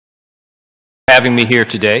having me here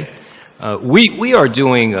today. We are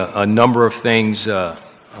doing a number of things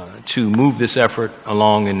to move this effort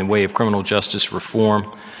along in the way of criminal justice reform.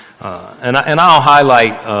 And I'll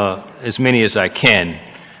highlight as many as I can,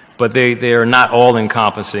 but they are not all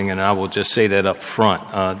encompassing, and I will just say that up front.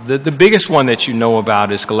 The biggest one that you know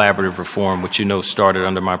about is collaborative reform, which you know started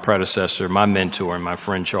under my predecessor, my mentor, and my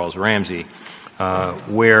friend Charles Ramsey,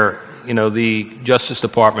 where the Justice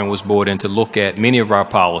Department was brought in to look at many of our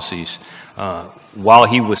policies. While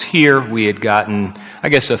he was here, we had gotten, I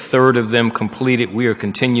guess, a third of them completed. We are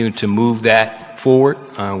continuing to move that forward.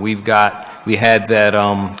 We had that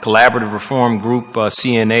collaborative reform group,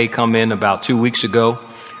 CNA, come in about 2 weeks ago.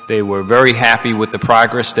 They were very happy with the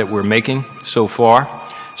progress that we're making so far.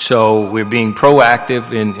 So we're being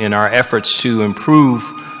proactive in our efforts to improve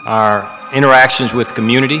our interactions with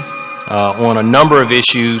community on a number of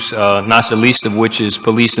issues, not the least of which is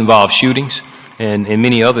police-involved shootings and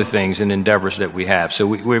many other things and endeavors that we have. So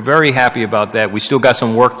we're very happy about that. We still got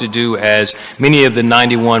some work to do, as many of the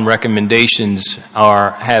 91 recommendations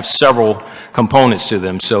have several components to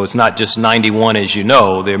them. So it's not just 91, as you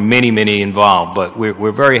know. There are many, many involved, but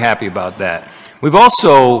we're very happy about that. We've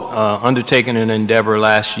also undertaken an endeavor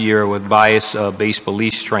last year with bias-based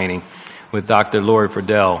police training with Dr. Lori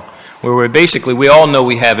Friedel, where we all know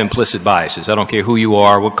we have implicit biases. I don't care who you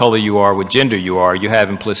are, what color you are, what gender you are, you have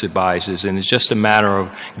implicit biases, and it's just a matter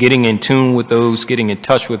of getting in tune with those, getting in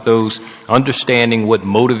touch with those, understanding what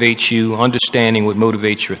motivates you, understanding what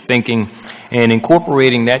motivates your thinking, and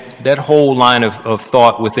incorporating that whole line of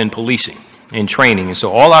thought within policing and training. And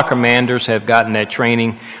so all our commanders have gotten that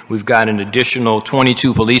training. We've got an additional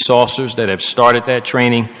 22 police officers that have started that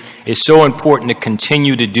training. It's so important to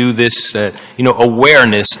continue to do this.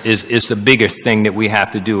 Awareness is the biggest thing that we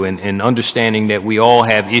have to do, and understanding that we all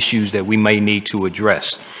have issues that we may need to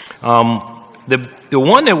address. The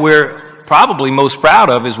one that we're probably most proud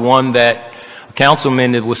of is one that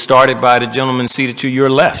councilman that was started by the gentleman seated to your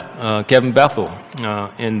left, Kevin Bethel,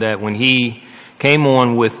 in that when he came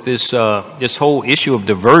on with this whole issue of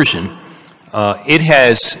diversion, it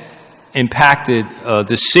has impacted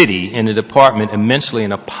the city and the department immensely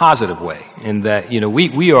in a positive way. In that,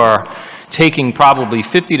 we are taking probably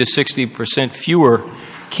 50 to 60% fewer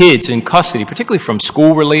kids in custody, particularly from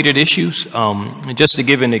school-related issues. Just to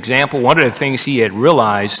give an example, one of the things he had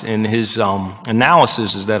realized in his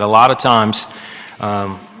analysis is that a lot of times,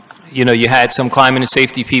 you had some climate and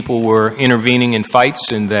safety people were intervening in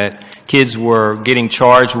fights, and that kids were getting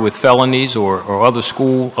charged with felonies or other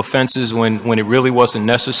school offenses when it really wasn't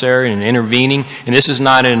necessary, and intervening. And this is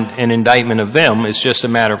not an indictment of them. It's just a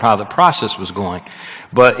matter of how the process was going.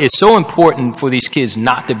 But it's so important for these kids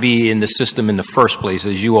not to be in the system in the first place,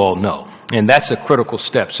 as you all know. And that's a critical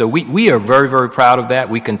step. So we are very, very proud of that.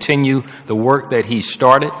 We continue the work that he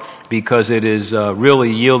started, because it has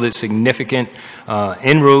really yielded significant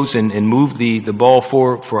inroads and moved the ball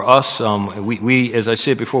forward for us. We, as I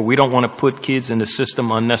said before, we don't want to put kids in the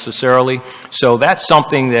system unnecessarily. So that's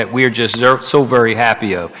something that we're just so very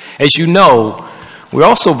happy of. As you know, we're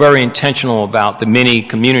also very intentional about the many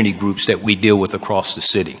community groups that we deal with across the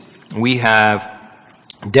city. We have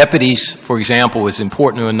deputies, for example. It's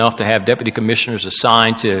important enough to have deputy commissioners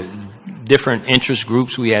assigned to different interest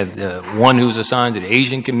groups. We have one who's assigned to the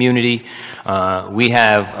Asian community. We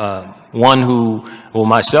have one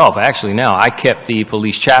myself, actually now, I kept the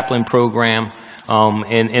police chaplain program,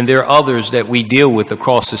 and there are others that we deal with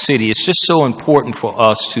across the city. It's just so important for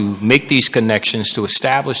us to make these connections, to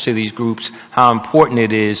establish to these groups how important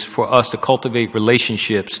it is for us to cultivate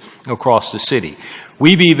relationships across the city.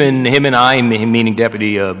 We've even, him and I, meaning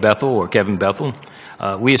Deputy Bethel or Kevin Bethel,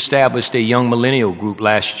 we established a young millennial group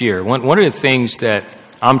last year. One of the things that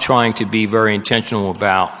I'm trying to be very intentional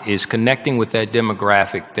about is connecting with that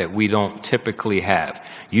demographic that we don't typically have.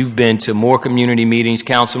 You've been to more community meetings,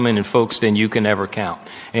 councilmen, and folks than you can ever count.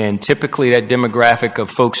 And typically that demographic of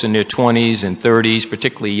folks in their 20s and 30s,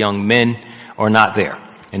 particularly young men, are not there.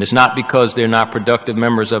 And it's not because they're not productive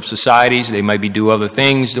members of societies. They might be doing other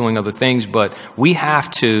things, but we have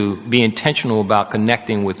to be intentional about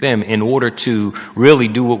connecting with them in order to really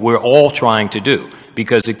do what we're all trying to do.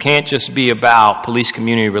 Because it can't just be about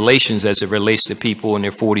police-community relations as it relates to people in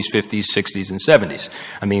their 40s, 50s, 60s, and 70s.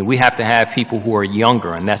 I mean, we have to have people who are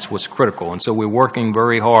younger, and that's what's critical. And so we're working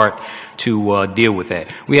very hard to deal with that.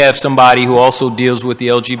 We have somebody who also deals with the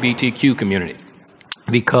LGBTQ community.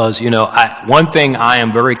 Because, one thing I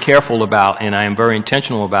am very careful about and I am very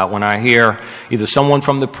intentional about when I hear either someone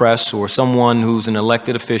from the press or someone who's an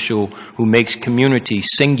elected official who makes community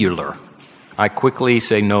singular, I quickly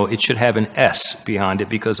say, no, it should have an S behind it,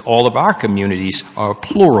 because all of our communities are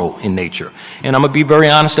plural in nature. And I'm going to be very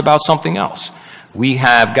honest about something else. We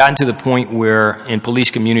have gotten to the point where in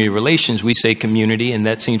police community relations, we say community, and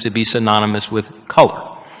that seems to be synonymous with color.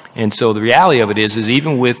 And so the reality of it is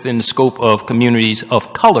even within the scope of communities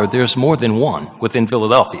of color, there's more than one within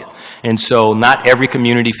Philadelphia. And so not every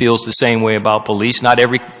community feels the same way about police. Not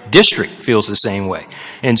every district feels the same way.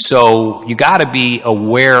 And so you got to be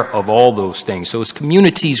aware of all those things. So it's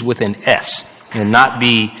communities with an S, and not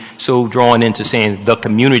be so drawn into saying the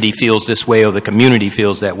community feels this way or the community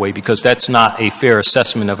feels that way, because that's not a fair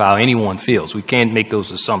assessment of how anyone feels. We can't make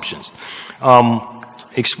those assumptions.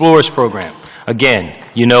 Explorers program. Again,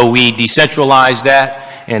 you know, we decentralized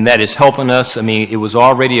that, and that is helping us. I mean, it was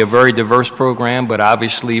already a very diverse program, but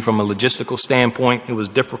obviously from a logistical standpoint, it was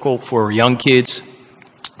difficult for young kids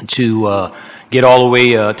to get all the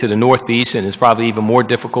way to the Northeast, and it's probably even more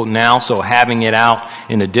difficult now. So having it out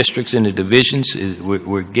in the districts and the divisions,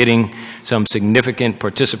 we're getting some significant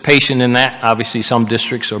participation in that. Obviously, some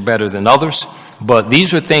districts are better than others, but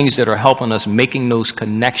these are things that are helping us making those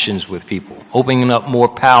connections with people, opening up more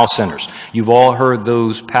PAL centers. You've all heard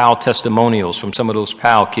those PAL testimonials from some of those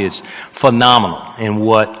PAL kids. Phenomenal in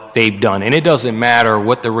what they've done. And it doesn't matter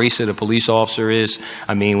what the race of the police officer is.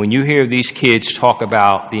 I mean, when you hear these kids talk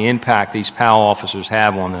about the impact these PAL officers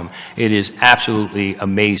have on them, it is absolutely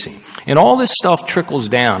amazing. And all this stuff trickles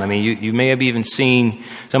down. I mean, you may have even seen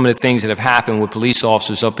some of the things that have happened with police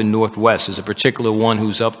officers up in Northwest. There's a particular one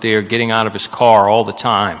who's up there getting out of his car all the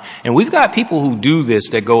time. And we've got people who do this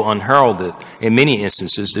that go unheralded in many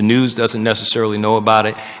instances. The news doesn't necessarily know about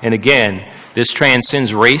it. And again, this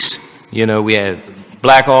transcends race. You know, we have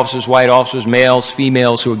black officers, white officers, males,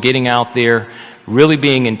 females who are getting out there, really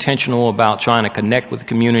being intentional about trying to connect with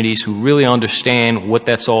communities who really understand what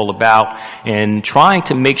that's all about, and trying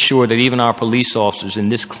to make sure that even our police officers in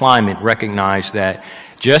this climate recognize that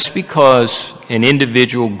just because an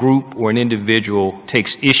individual group or an individual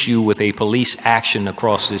takes issue with a police action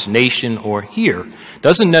across this nation or here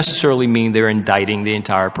doesn't necessarily mean they're indicting the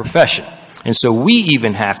entire profession. And so we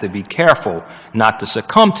even have to be careful not to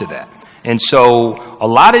succumb to that. And so a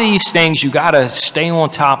lot of these things you got to stay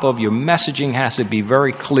on top of. Your messaging has to be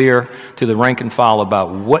very clear to the rank and file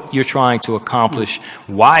about what you're trying to accomplish,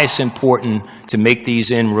 why it's important to make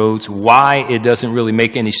these inroads, why it doesn't really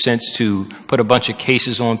make any sense to put a bunch of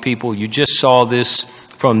cases on people. You just saw this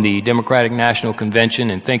from the Democratic National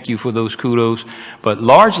Convention, and thank you for those kudos. But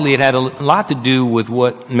largely it had a lot to do with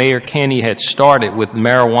what Mayor Kenney had started with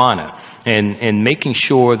marijuana and making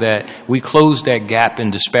sure that we close that gap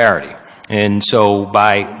in disparity. And so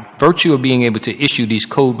by virtue of being able to issue these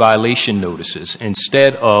code violation notices,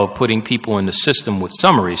 instead of putting people in the system with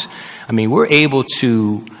summaries, I mean, we're able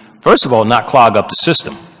to, first of all, not clog up the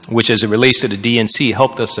system, which as it relates to the DNC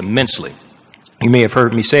helped us immensely. You may have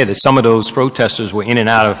heard me say that some of those protesters were in and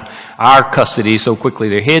out of our custody so quickly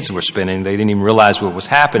their heads were spinning. They didn't even realize what was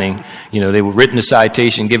happening. You know, they were written a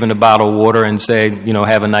citation, given a bottle of water, and said, you know,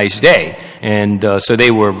 have a nice day. And so they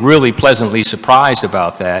were really pleasantly surprised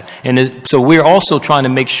about that. And so we're also trying to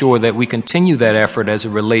make sure that we continue that effort as it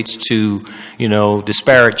relates to, you know,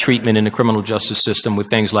 disparate treatment in the criminal justice system with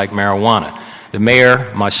things like marijuana. The mayor,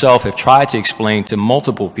 myself, have tried to explain to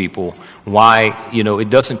multiple people why, you know, it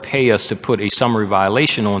doesn't pay us to put a summary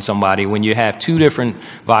violation on somebody when you have two different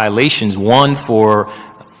violations, one for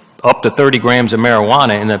up to 30 grams of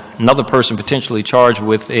marijuana and another person potentially charged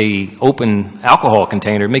with a open alcohol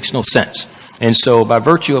container. It makes no sense. And so by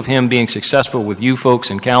virtue of him being successful with you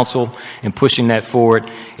folks in council and pushing that forward,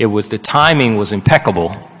 the timing was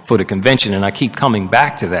impeccable for the convention, and I keep coming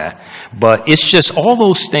back to that. But it's just all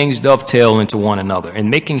those things dovetail into one another, and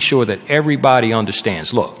making sure that everybody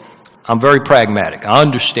understands. Look, I'm very pragmatic. I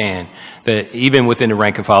understand that even within the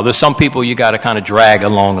rank and file, there's some people you got to kind of drag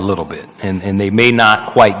along a little bit, and they may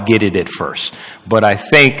not quite get it at first. But I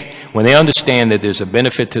think when they understand that there's a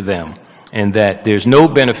benefit to them, and that there's no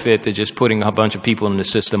benefit to just putting a bunch of people in the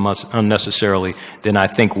system unnecessarily, then I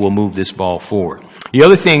think we'll move this ball forward. The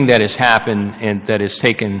other thing that has happened and that has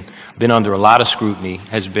been under a lot of scrutiny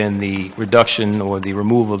has been the reduction or the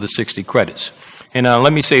removal of the 60 credits. And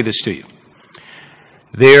let me say this to you.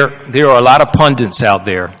 There are a lot of pundits out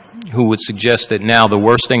there who would suggest that now the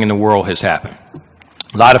worst thing in the world has happened.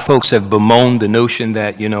 A lot of folks have bemoaned the notion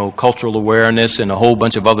that, you know, cultural awareness and a whole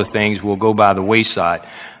bunch of other things will go by the wayside.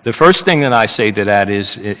 The first thing that I say to that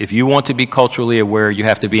is, if you want to be culturally aware, you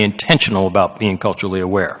have to be intentional about being culturally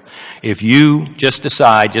aware. If you just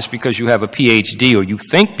decide, just because you have a PhD, or you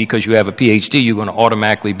think because you have a PhD, you're going to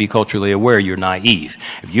automatically be culturally aware, you're naive.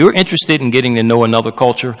 If you're interested in getting to know another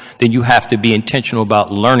culture, then you have to be intentional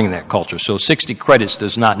about learning that culture. So 60 credits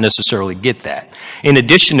does not necessarily get that. In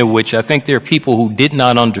addition to which, I think there are people who did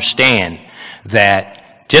not understand that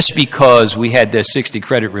just because we had that 60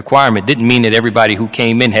 credit requirement didn't mean that everybody who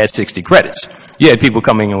came in had 60 credits. You had people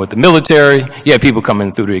coming in with the military, you had people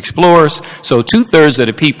coming through the Explorers, so 2/3 of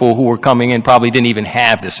the people who were coming in probably didn't even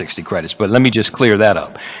have the 60 credits, but let me just clear that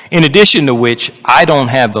up. In addition to which, I don't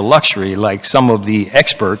have the luxury, like some of the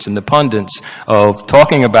experts and the pundits, of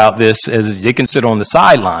talking about this as they can sit on the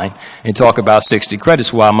sideline and talk about 60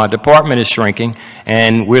 credits while my department is shrinking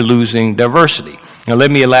and we're losing diversity. Now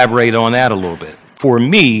let me elaborate on that a little bit. For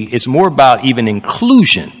me, it's more about even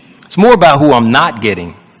inclusion. It's more about who I'm not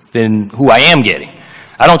getting than who I am getting.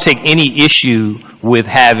 I don't take any issue with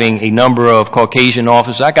having a number of Caucasian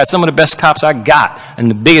officers. I got some of the best cops I got,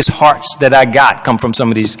 and the biggest hearts that I got come from some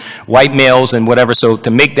of these white males and whatever. So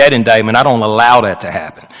to make that indictment, I don't allow that to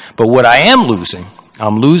happen. But what I am losing,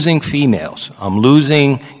 I'm losing females. I'm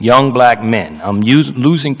losing young black men. I'm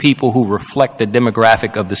losing people who reflect the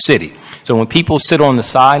demographic of the city. So when people sit on the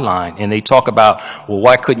sideline and they talk about, well,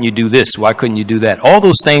 why couldn't you do this? Why couldn't you do that? All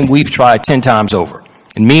those things we've tried 10 times over.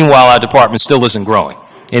 And meanwhile, our department still isn't growing.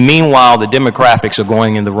 And meanwhile, the demographics are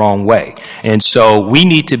going in the wrong way. And so we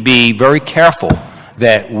need to be very careful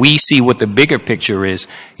that we see what the bigger picture is.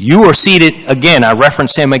 You are seated, again, I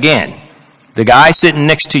reference him again. The guy sitting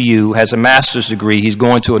next to you has a master's degree. He's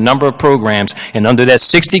going to a number of programs, and under that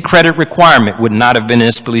 60 credit requirement would not have been in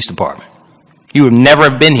this police department. He would never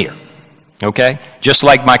have been here. Okay? Just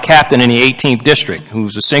like my captain in the 18th district,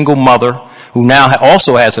 who's a single mother, who now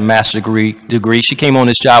also has a master's degree. She came on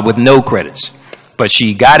this job with no credits, but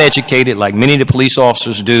she got educated like many of the police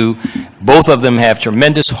officers do. Both of them have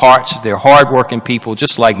tremendous hearts. They're hardworking people,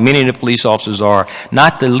 just like many of the police officers are,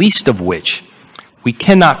 not the least of which, we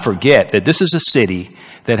cannot forget that this is a city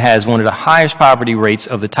that has one of the highest poverty rates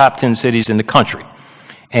of the top 10 cities in the country.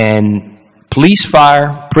 And police,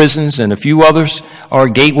 fire, prisons, and a few others are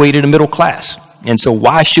a gateway to the middle class. And so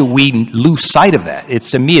why should we lose sight of that?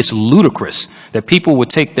 To me, it's ludicrous that people would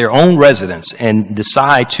take their own residents and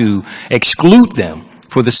decide to exclude them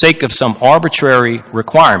for the sake of some arbitrary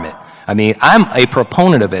requirement. I mean, I'm a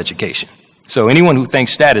proponent of education. So anyone who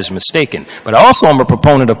thinks that is mistaken. But also I'm a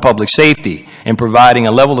proponent of public safety and providing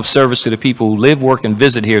a level of service to the people who live, work, and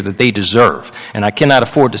visit here that they deserve. And I cannot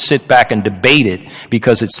afford to sit back and debate it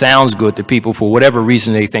because it sounds good to people for whatever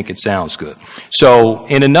reason they think it sounds good. So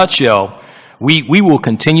in a nutshell, we will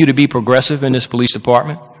continue to be progressive in this police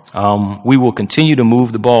department. We will continue to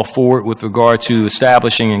move the ball forward with regard to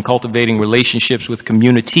establishing and cultivating relationships with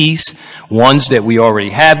communities, ones that we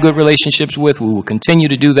already have good relationships with. We will continue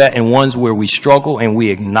to do that, and ones where we struggle and we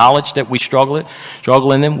acknowledge that we struggle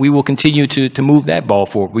in them. We will continue to move that ball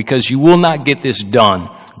forward, because you will not get this done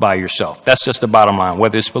by yourself. That's just the bottom line.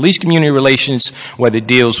 Whether it's police community relations, whether it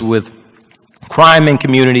deals with crime in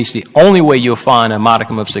communities, the only way you'll find a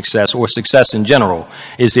modicum of success, or success in general,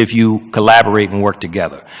 is if you collaborate and work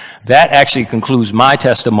together. That actually concludes my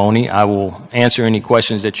testimony. I will answer any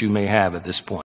questions that you may have at this point.